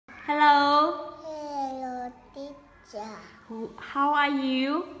How are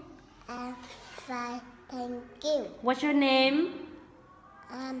you? I'm fine, thank you. What's your name?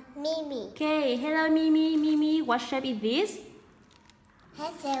 I'm Mimi. Okay, hello Mimi. Mimi, what shape is this?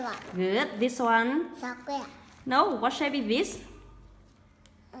 Hexagon. Good. This one? Square. No, what shape is this?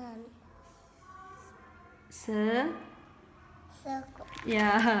 Circle.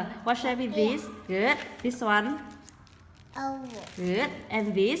 Yeah. What shape is this? Good. This one? Oval. Good.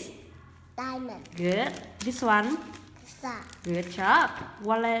 And this? Diamond. Good. This one? Star. Good job.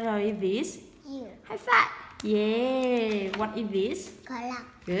 What letter is this? U. High five. Yeah. What is this? Clock.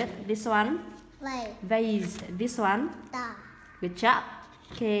 Good. This one? Vase. Vase. This one? Star. Good job.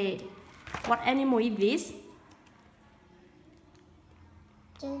 Okay. What animal is this?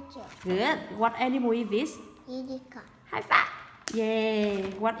 Choo-choo. Good. What animal is this? Unicorn. High five. Yeah.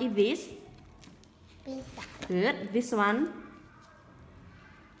 What is this? Pizza. Good. This one?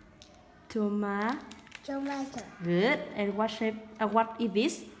 Tomato. Good. And what shape? What is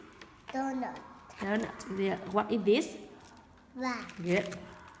this? Donut. Donut. Yeah. What is this? Vase. Good.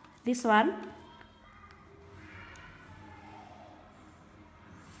 This one?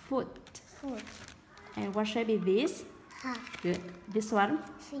 Foot. Food. And what shape is this? Heart. Good. This one?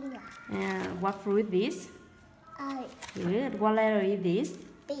 Finger. And what fruit is this? Eye. Good. What letter is this?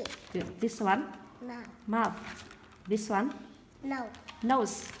 Beak. Good. This one? Mouth. Mouth. This one? Nose.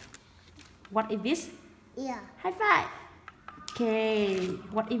 Nose. What is this? Ear. High five. Okay.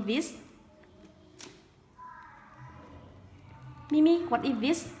 What is this? Mimi, what is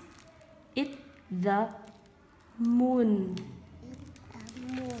this? It's the moon.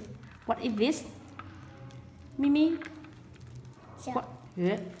 Moon. What is this? Mimi? Shell. What?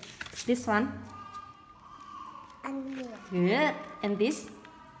 Good. This one? Onion. Good. And this?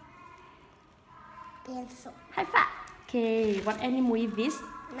 Pencil. High five. Okay. What animal is this?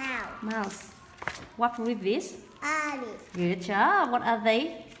 Mouse. Mouse. What fruit is this? Alice. Good job. What are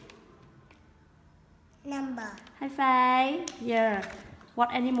they? Number. High five. Yeah.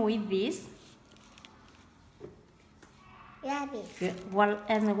 What animal is this? Rabbit. Good. What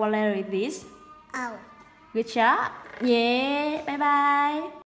letter is this? O. Good job. Yeah. Bye bye.